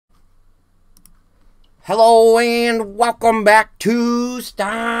Hello and welcome back to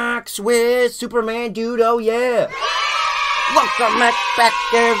Stocks with Superman Dude, oh yeah! Welcome back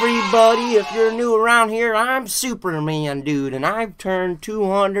everybody. If you're new around here, I'm Superman Dude, and I've turned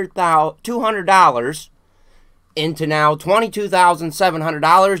 $200 into now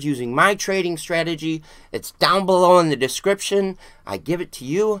 $22,700 using my trading strategy. It's down below in the description. I give it to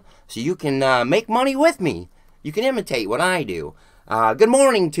you so you can make money with me. You can imitate what I do. Good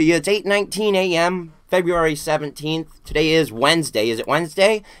morning to you. It's 8:19 a.m. February 17th. Today is Wednesday. Is it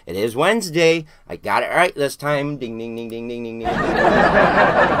Wednesday? It is Wednesday. I got it right this time. Ding, ding, ding, ding, ding, ding, ding.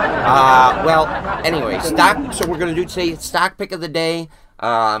 Well, anyway, stock. So we're going to do today stock pick of the day,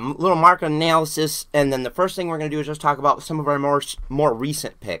 little market analysis, and then the first thing we're going to do is just talk about some of our more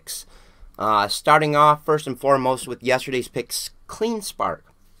recent picks. Starting off first and foremost with yesterday's picks, CleanSpark.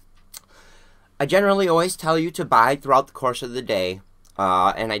 I generally always tell you to buy throughout the course of the day.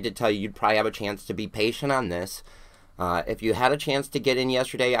 And I did tell you you'd probably have a chance to be patient on this. If you had a chance to get in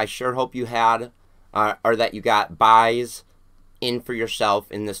yesterday, I sure hope you had, or that you got buys in for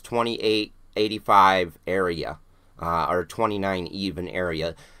yourself in this 28.85 area, or 29 even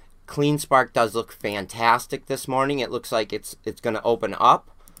area. CleanSpark does look fantastic this morning. It looks like it's going to open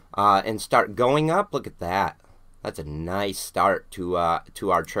up and start going up. Look at that. That's a nice start to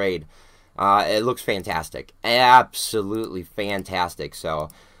our trade. It looks fantastic. Absolutely fantastic. So,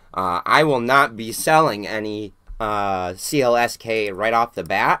 I will not be selling any CLSK right off the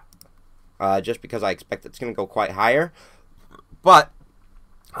bat, just because I expect it's going to go quite higher. But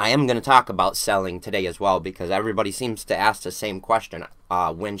I am going to talk about selling today as well, because everybody seems to ask the same question.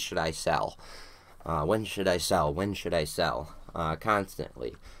 When should I sell? When should I sell? When should I sell?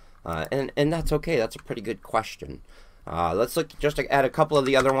 Constantly. And that's okay. That's a pretty good question. Let's look just at a couple of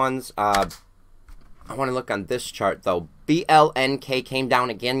the other ones. I want to look on this chart, though. BLNK came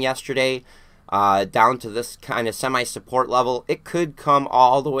down again yesterday, down to this kind of semi-support level. It could come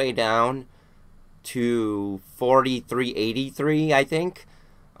all the way down to 43.83, I think,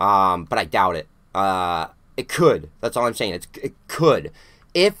 but I doubt it. It could. That's all I'm saying. It could.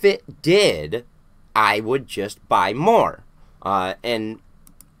 If it did, I would just buy more. And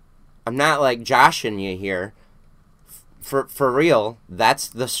I'm not like joshing you here. For real, that's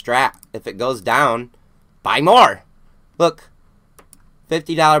the strat. If it goes down, buy more. Look,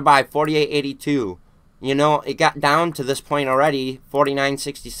 $50 buy, 48.82. You know, it got down to this point already.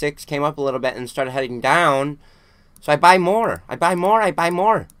 49.66 came up a little bit and started heading down. So I buy more. I buy more. I buy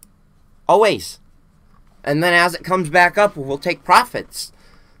more. Always. And then as it comes back up, we'll take profits.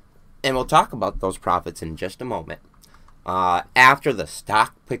 And we'll talk about those profits in just a moment. After the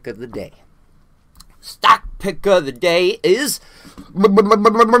stock pick of the day. Stock pick of the day is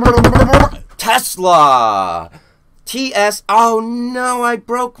Tesla. TS. Oh no, I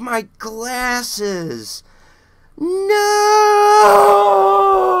broke my glasses. No!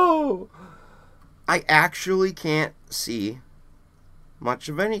 I actually can't see much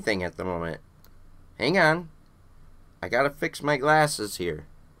of anything at the moment. Hang on. I gotta fix my glasses here.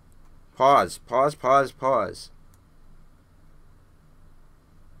 Pause.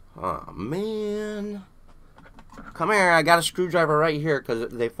 Oh, man. Come here, I got a screwdriver right here because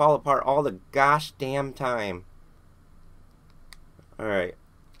they fall apart all the gosh damn time. Alright.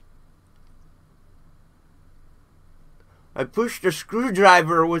 I push the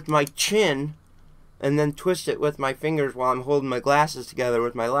screwdriver with my chin and then twist it with my fingers while I'm holding my glasses together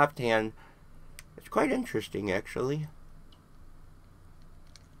with my left hand. It's quite interesting, actually.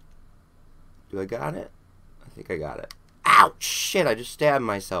 Do I got it? I think I got it. Ouch! Shit, I just stabbed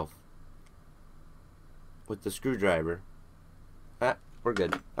myself with the screwdriver. We're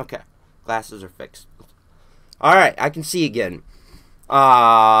good. Okay. Glasses are fixed. Alright, I can see again.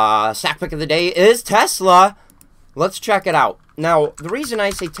 Stock pick of the day is Tesla. Let's check it out. Now, the reason I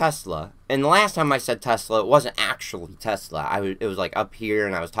say Tesla, and the last time I said Tesla, it wasn't actually Tesla. It was like up here,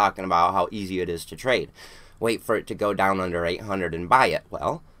 and I was talking about how easy it is to trade. Wait for it to go down under 800 and buy it.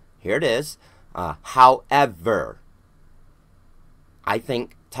 Well, here it is. However, I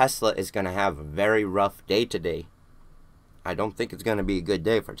think Tesla is going to have a very rough day today. I don't think it's going to be a good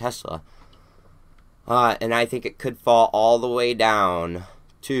day for Tesla. And I think it could fall all the way down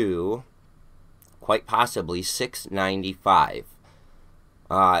to, quite possibly, 695.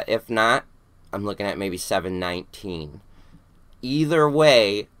 If not, I'm looking at maybe 719. Either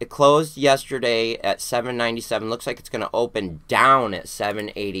way, it closed yesterday at 797. Looks like it's going to open down at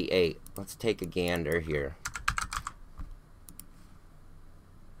 788. Let's take a gander here.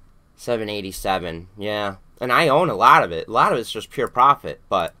 787, yeah. And I own a lot of it. A lot of it's just pure profit,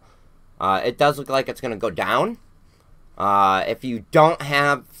 but it does look like it's going to go down. If you don't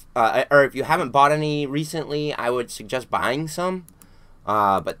have or if you haven't bought any recently, I would suggest buying some.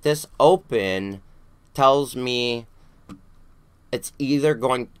 But this open tells me it's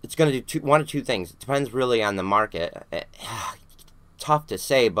going to do one of two things. It depends really on the market. Tough to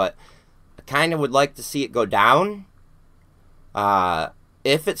say, but I kind of would like to see it go down.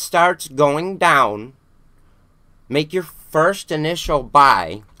 If it starts going down, make your first initial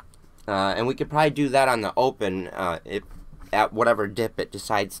buy, and we could probably do that on the open at whatever dip it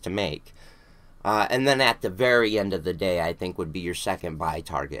decides to make. And then at the very end of the day, I think would be your second buy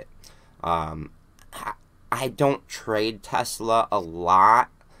target. I don't trade Tesla a lot,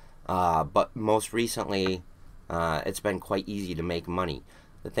 but most recently, it's been quite easy to make money.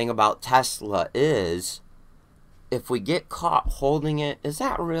 The thing about Tesla is, if we get caught holding it, is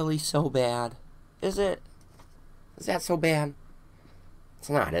that really so bad? Is it? Is that so bad? It's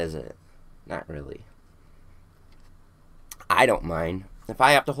not, is it? Not really. I don't mind. If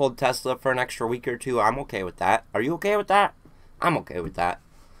I have to hold Tesla for an extra week or two, I'm okay with that. Are you okay with that? I'm okay with that.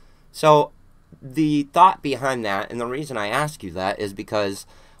 So, the thought behind that, and the reason I ask you that, is because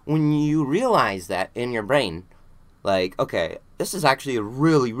when you realize that in your brain, like, okay, this is actually a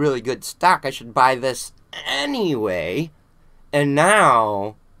really, really good stock. I should buy this anyway. And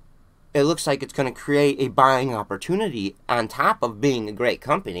now it looks like it's going to create a buying opportunity on top of being a great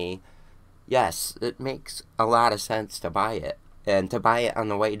company. Yes, it makes a lot of sense to buy it. And to buy it on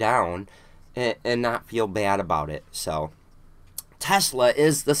the way down and not feel bad about it. So, Tesla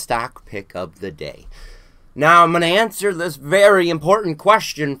is the stock pick of the day. Now, I'm going to answer this very important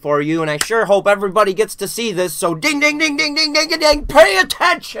question for you, and I sure hope everybody gets to see this, so ding, ding, ding, ding, ding, ding, ding, ding, pay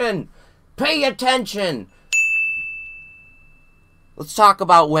attention! Pay attention! Let's talk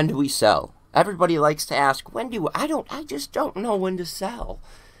about when do we sell. Everybody likes to ask, I just don't know when to sell.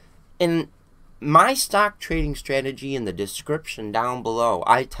 In my stock trading strategy in the description down below,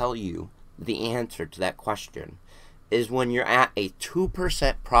 I tell you the answer to that question is when you're at a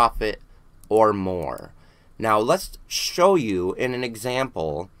 2% profit or more. Now, let's show you in an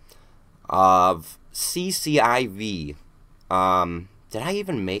example of CCIV. Did I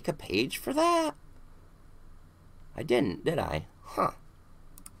even make a page for that? I didn't, did I? Huh.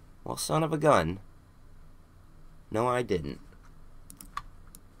 Well, son of a gun. No, I didn't.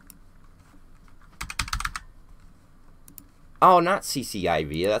 Oh, not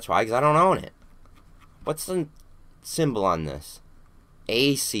CCIV. That's why, because I don't own it. What's the symbol on this?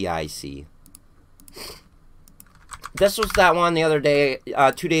 ACIC. This was that one the other day,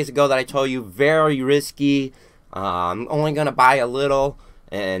 2 days ago, that I told you, very risky. I'm only going to buy a little,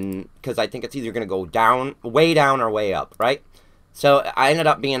 and because I think it's either going to go down, or way up, right? So I ended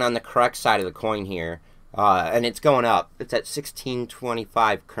up being on the correct side of the coin here, and it's going up. It's at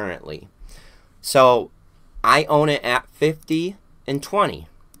 16.25 currently. So I own it at 50 and 20.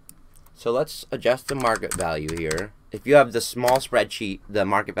 So let's adjust the market value here. If you have the small spreadsheet, the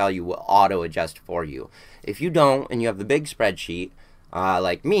market value will auto adjust for you. If you don't, and you have the big spreadsheet,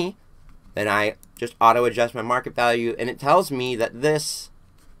 like me, then I just auto adjust my market value, and it tells me that this,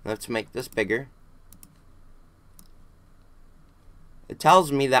 let's make this bigger. It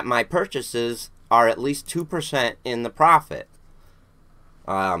tells me that my purchases are at least 2% in the profit.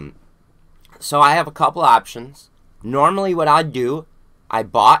 So I have a couple options. Normally what I'd do, I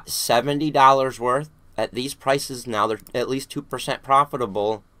bought $70 worth. At these prices now, they're at least 2%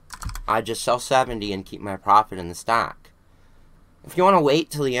 profitable. I just sell 70 and keep my profit in the stock. If you want to wait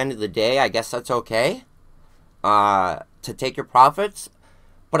till the end of the day, I guess that's okay to take your profits.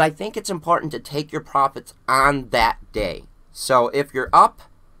 But I think it's important to take your profits on that day. So if you're up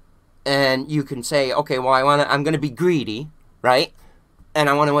and you can say, okay, well, I'm going to be greedy, right? And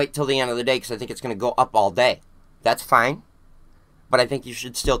I want to wait till the end of the day because I think it's going to go up all day. That's fine. But I think you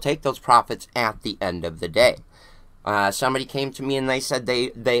should still take those profits at the end of the day. Somebody came to me and they said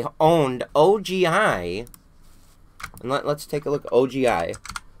they owned OGI. And let's take a look at OGI.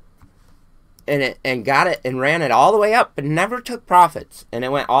 And got it and ran it all the way up, but never took profits. And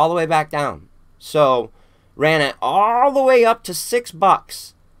it went all the way back down. So ran it all the way up to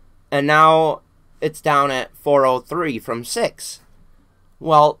 $6. And now it's down at 403 from 6.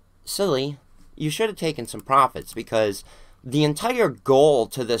 Well, silly, you should have taken some profits because the entire goal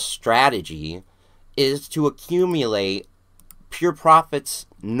to this strategy is to accumulate pure profits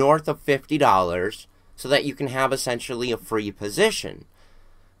north of $50 so that you can have essentially a free position.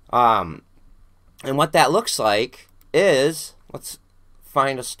 And what that looks like is, let's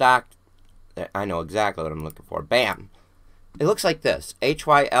find a stock. I know exactly what I'm looking for. Bam. It looks like this.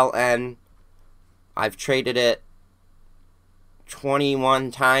 HYLN. I've traded it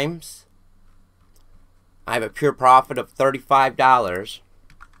 21 times. I have a pure profit of $35.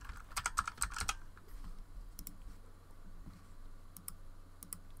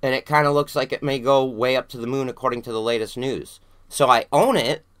 and it kind of looks like it may go way up to the moon according to the latest news. So I own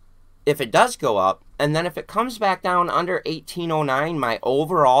it if it does go up, and then if it comes back down under 1809, my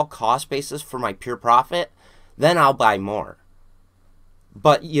overall cost basis for my pure profit, then I'll buy more.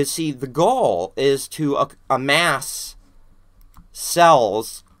 But you see, the goal is to amass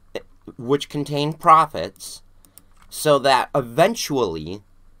sells which contain profits, so that eventually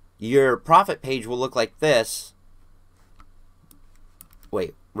your profit page will look like this.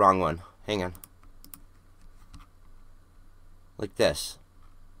 Wait, wrong one. Hang on. Like this.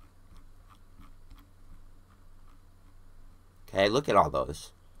 Okay, look at all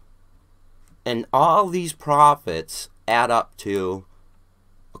those. And all these profits add up to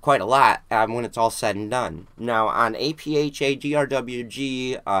quite a lot when it's all said and done. Now, on APHA,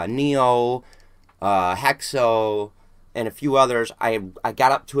 GRWG, NEO, Hexo, and a few others, I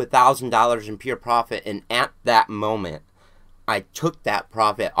got up to $1,000 in pure profit, and at that moment, I took that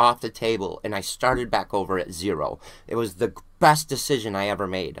profit off the table, and I started back over at zero. It was the best decision I ever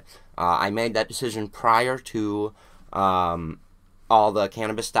made. I made that decision prior to all the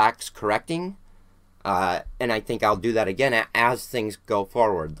cannabis stocks correcting, and I think I'll do that again as things go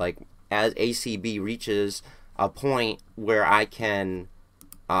forward. Like, as ACB reaches a point where I can,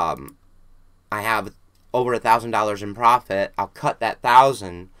 I have over $1,000 in profit, I'll cut that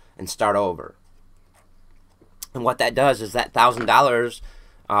 $1,000 and start over. And what that does is that $1,000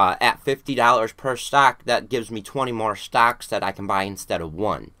 at $50 per stock, that gives me 20 more stocks that I can buy instead of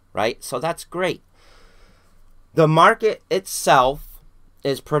one, right? So that's great. The market itself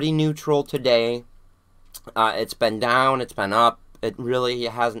is pretty neutral today. It's been down, it's been up. It really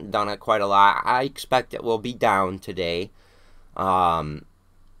hasn't done it quite a lot. I expect it will be down today. And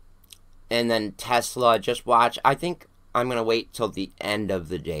then Tesla, just watch. I think I'm going to wait till the end of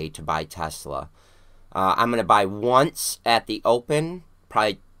the day to buy Tesla. I'm going to buy once at the open,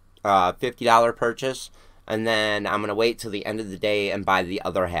 probably $50 purchase, and then I'm going to wait till the end of the day and buy the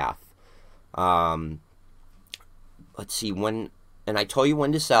other half. Let's see, when, and I told you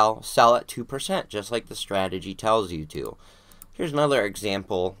when to sell at 2%, just like the strategy tells you to. Here's another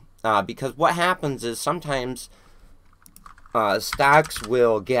example, because what happens is sometimes stocks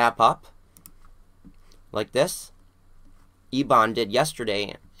will gap up, like this. eBond did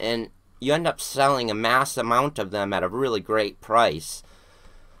yesterday, and you end up selling a mass amount of them at a really great price.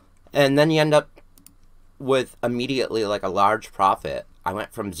 And then you end up with immediately like a large profit. I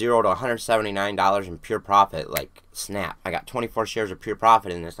went from $0 to $179 in pure profit, like snap. I got 24 shares of pure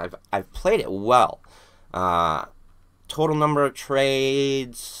profit in this. I've played it well. Total number of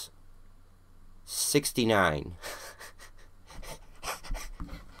trades, 69.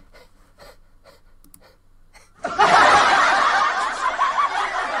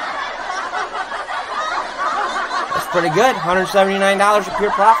 Pretty good, $179 of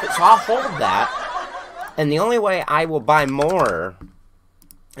pure profit, so I'll hold that. And the only way I will buy more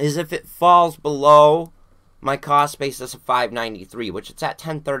is if it falls below my cost basis of $593, which it's at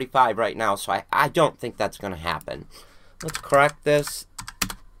 $1035 right now, so I don't think that's going to happen. Let's correct this.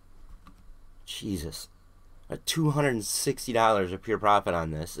 Jesus. $260 of pure profit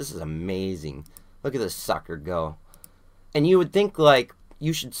on this. This is amazing. Look at this sucker go. And you would think, like,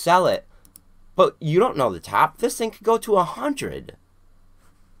 you should sell it. But you don't know the top. This thing could go to 100.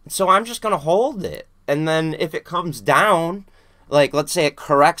 So I'm just going to hold it. And then if it comes down, like let's say it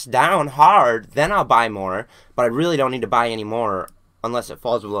corrects down hard, then I'll buy more. But I really don't need to buy any more unless it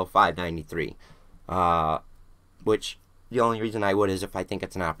falls below 593. Which the only reason I would is if I think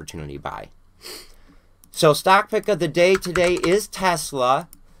it's an opportunity buy. So stock pick of the day today is Tesla.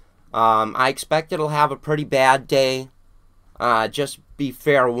 I expect it'll have a pretty bad day. Just be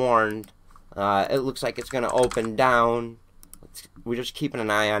fair warned. It looks like it's going to open down. We're just keeping an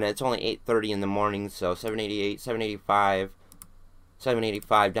eye on it. It's only 8:30 in the morning, so 788, 785,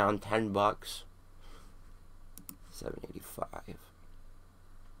 785 down $10. 785.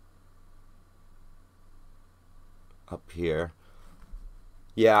 Up here.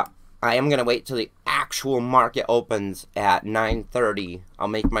 Yeah, I am going to wait till the actual market opens at 9:30. I'll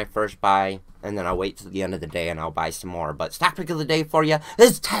make my first buy, and then I'll wait till the end of the day and I'll buy some more. But stock pick of the day for you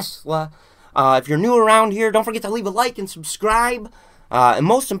is Tesla. If you're new around here, don't forget to leave a like and subscribe. And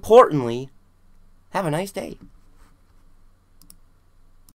most importantly, have a nice day.